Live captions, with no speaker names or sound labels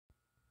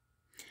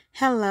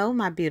Hello,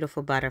 my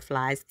beautiful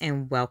butterflies,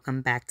 and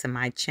welcome back to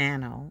my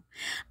channel.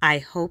 I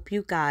hope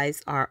you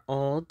guys are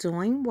all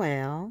doing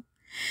well.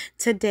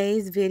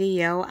 Today's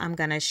video, I'm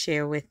going to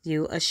share with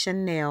you a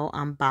Chanel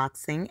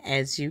unboxing,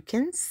 as you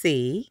can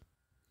see.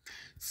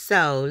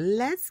 So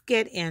let's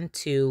get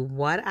into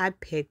what I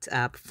picked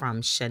up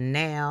from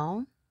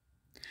Chanel.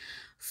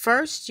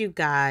 First, you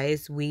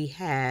guys, we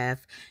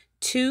have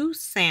two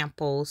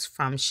samples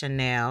from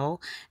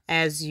Chanel.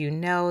 As you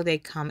know, they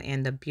come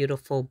in the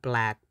beautiful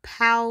black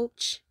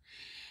pouch,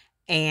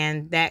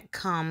 and that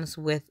comes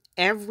with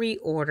every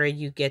order.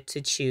 You get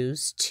to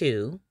choose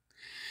two.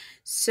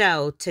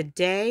 So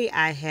today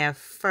I have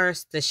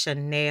first the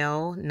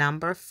Chanel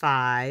number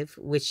 5,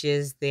 which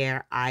is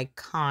their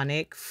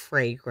iconic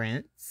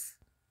fragrance.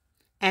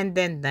 And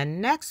then the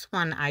next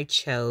one I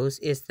chose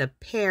is the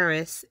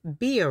Paris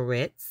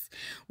Biarritz,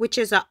 which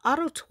is an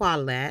auto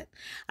toilette.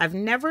 I've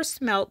never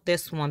smelled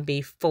this one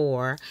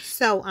before,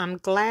 so I'm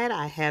glad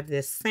I have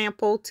this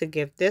sample to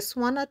give this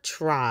one a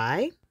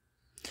try.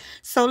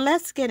 So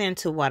let's get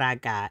into what I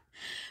got.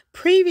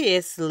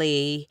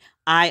 Previously,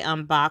 I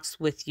unboxed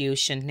with you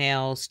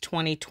Chanel's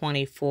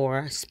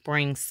 2024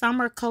 Spring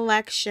Summer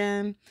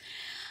collection.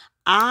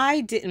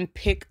 I didn't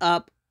pick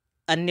up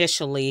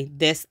initially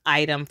this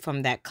item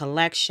from that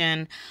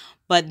collection,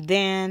 but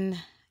then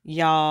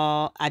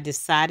y'all, I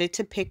decided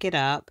to pick it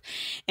up,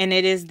 and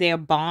it is their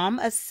Balm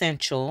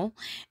Essential,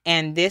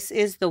 and this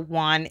is the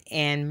one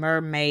in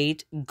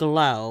Mermaid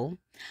Glow.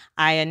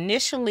 I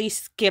initially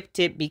skipped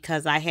it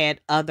because I had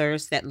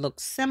others that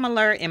looked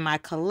similar in my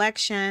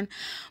collection,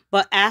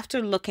 but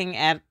after looking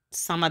at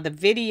some of the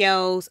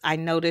videos, I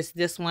noticed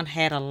this one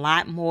had a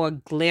lot more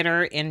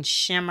glitter and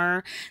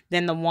shimmer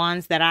than the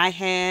ones that I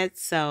had.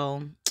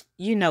 So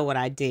you know what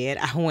I did.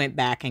 I went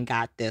back and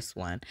got this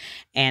one.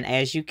 And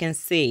as you can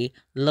see,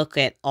 look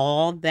at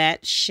all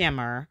that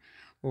shimmer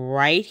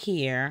right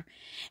here.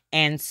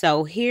 And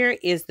so here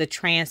is the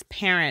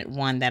transparent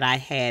one that I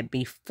had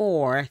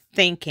before,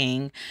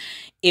 thinking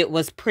it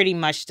was pretty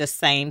much the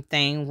same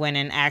thing, when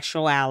in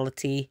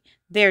actuality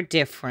they're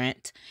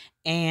different.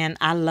 And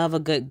I love a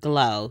good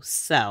glow.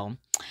 So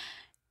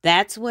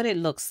that's what it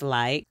looks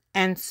like.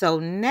 And so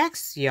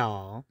next,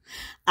 y'all,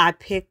 I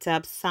picked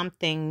up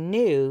something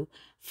new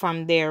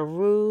from their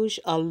Rouge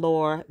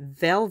Allure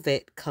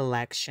Velvet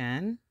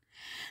collection.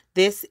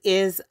 This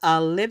is a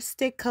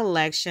lipstick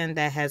collection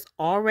that has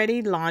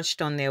already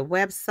launched on their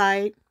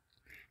website.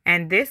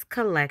 And this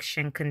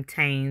collection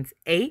contains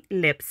 8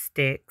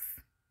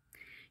 lipsticks.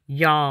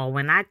 Y'all,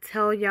 when I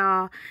tell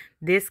y'all,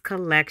 this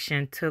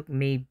collection took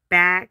me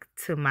back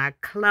to my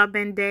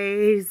clubbing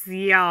days,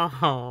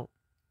 y'all.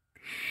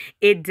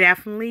 It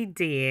definitely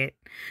did.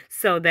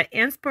 So the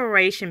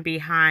inspiration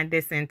behind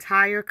this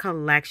entire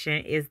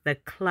collection is the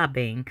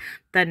clubbing,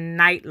 the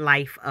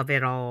nightlife of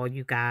it all,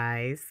 you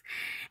guys.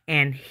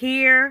 And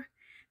here,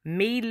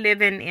 me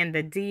living in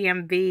the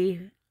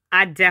DMV,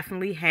 I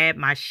definitely had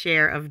my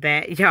share of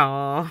that,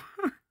 y'all.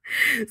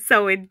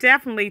 So it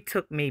definitely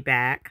took me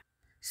back.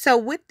 So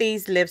with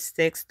these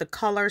lipsticks, the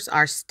colors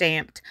are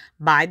stamped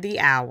by the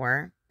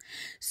hour.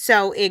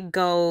 So it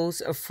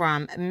goes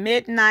from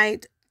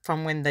midnight,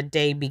 from when the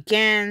day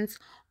begins,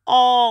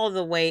 all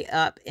the way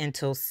up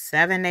until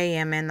 7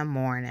 a.m. in the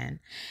morning.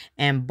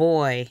 And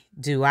boy,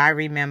 do I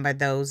remember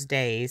those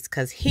days.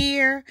 Because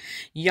here,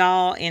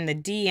 y'all, in the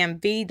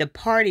DMV, the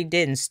party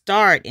didn't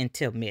start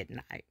until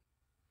midnight.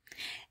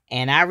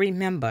 And I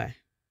remember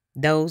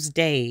those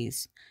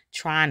days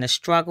trying to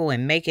struggle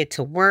and make it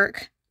to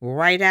work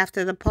right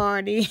after the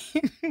party.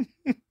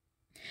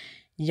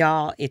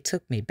 Y'all, it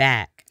took me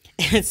back.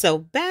 And so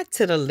back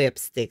to the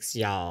lipsticks,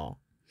 y'all.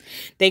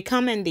 They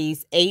come in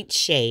these 8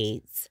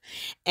 shades.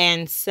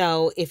 And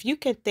so if you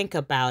can think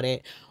about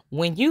it,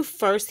 when you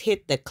first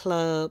hit the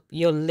club,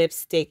 your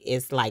lipstick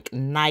is like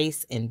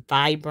nice and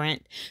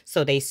vibrant.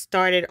 So they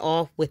started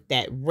off with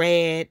that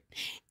red.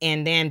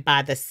 And then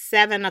by the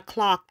 7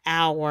 o'clock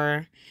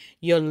hour,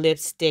 your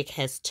lipstick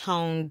has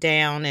toned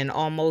down and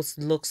almost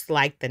looks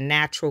like the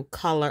natural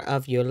color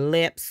of your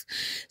lips.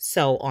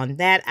 So on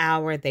that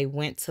hour, they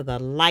went to the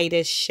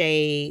lightest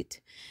shade.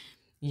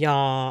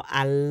 Y'all,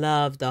 I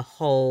love the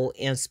whole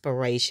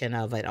inspiration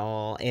of it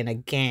all. And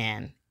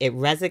again, it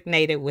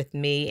resonated with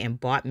me and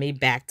brought me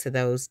back to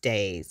those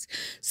days.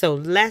 So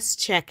let's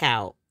check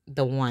out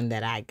the one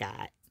that I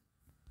got.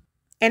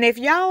 And if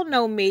y'all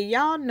know me,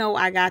 y'all know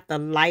I got the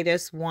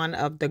lightest one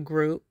of the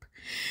group.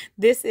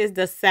 This is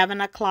the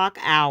 7 o'clock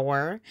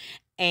hour,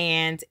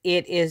 and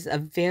it is a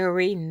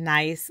very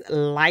nice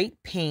light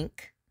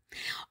pink.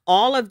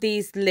 All of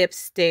these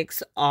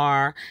lipsticks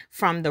are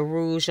from the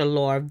Rouge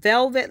Allure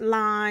Velvet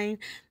line.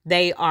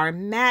 They are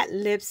matte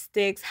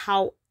lipsticks.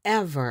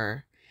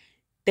 However,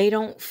 they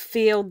don't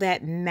feel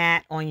that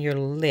matte on your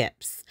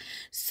lips.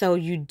 So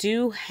you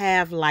do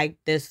have like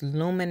this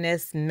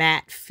luminous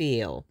matte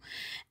feel.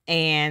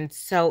 And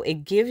so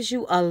it gives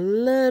you a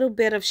little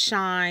bit of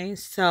shine.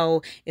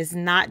 So it's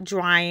not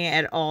drying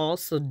at all.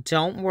 So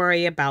don't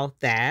worry about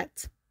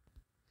that.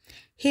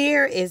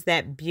 Here is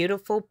that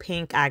beautiful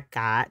pink I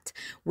got,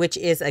 which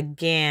is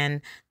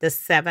again the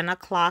 7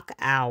 o'clock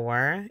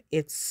hour.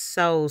 It's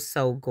so,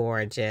 so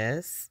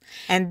gorgeous.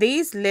 And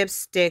these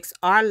lipsticks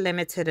are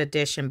limited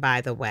edition,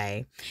 by the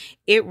way.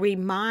 It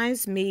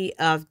reminds me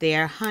of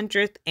their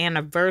 100th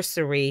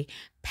anniversary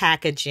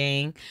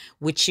packaging,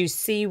 which you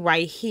see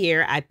right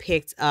here. I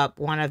picked up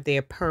one of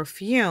their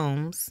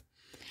perfumes.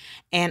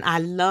 And I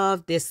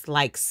love this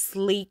like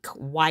sleek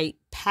white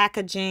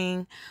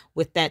packaging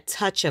with that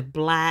touch of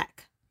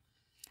black.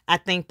 I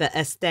think the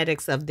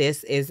aesthetics of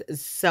this is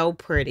so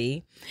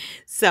pretty.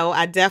 So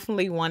I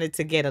definitely wanted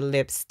to get a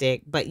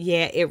lipstick. But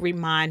yeah, it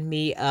reminded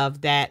me of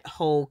that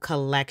whole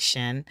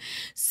collection.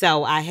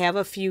 So I have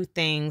a few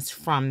things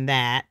from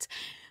that.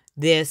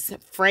 This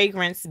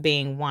fragrance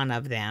being one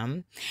of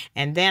them.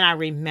 And then I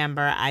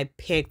remember I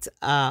picked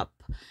up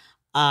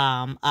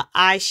a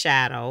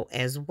eyeshadow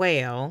as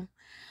well,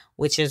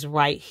 which is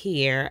right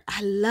here.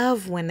 I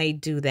love when they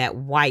do that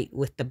white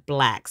with the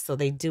black. So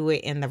they do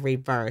it in the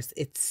reverse.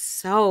 It's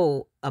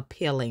so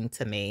appealing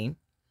to me.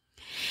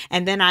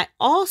 And then I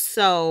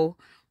also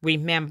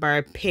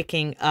remember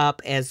picking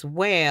up as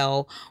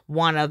well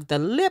one of the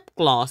lip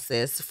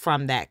glosses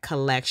from that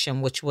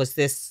collection, which was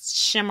this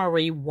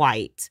shimmery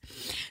white.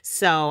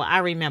 So I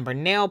remember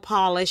nail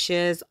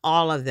polishes,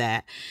 all of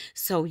that.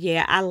 So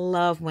yeah, I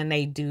love when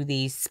they do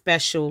these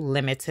special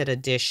limited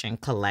edition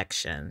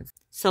collections.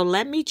 So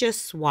let me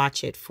just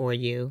swatch it for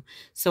you.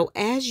 So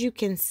as you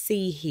can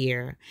see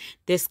here,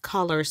 this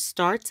color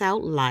starts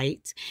out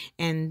light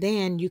and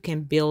then you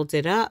can build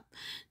it up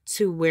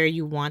to where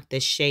you want the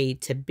shade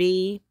to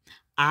be.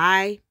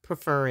 I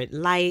prefer it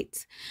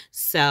light.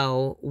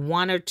 So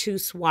 1 or 2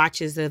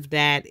 swatches of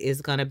that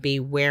is going to be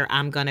where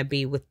I'm going to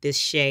be with this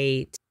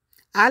shade.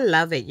 I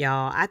love it,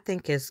 y'all. I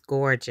think it's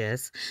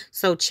gorgeous.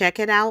 So check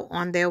it out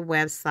on their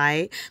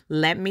website.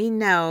 Let me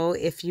know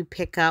if you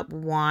pick up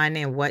one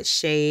and what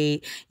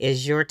shade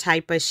is your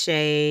type of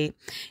shade.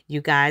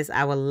 You guys,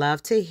 I would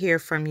love to hear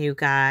from you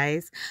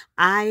guys.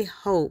 I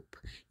hope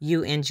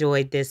you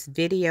enjoyed this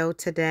video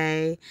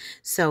today.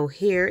 So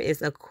here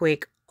is a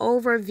quick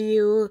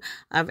overview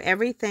of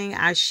everything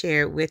I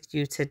shared with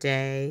you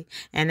today.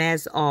 And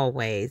as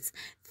always,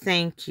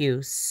 thank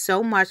you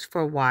so much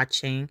for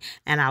watching,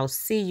 and I'll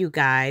see you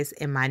guys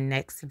in my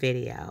next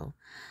video.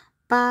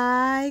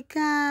 Bye,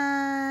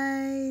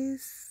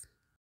 guys.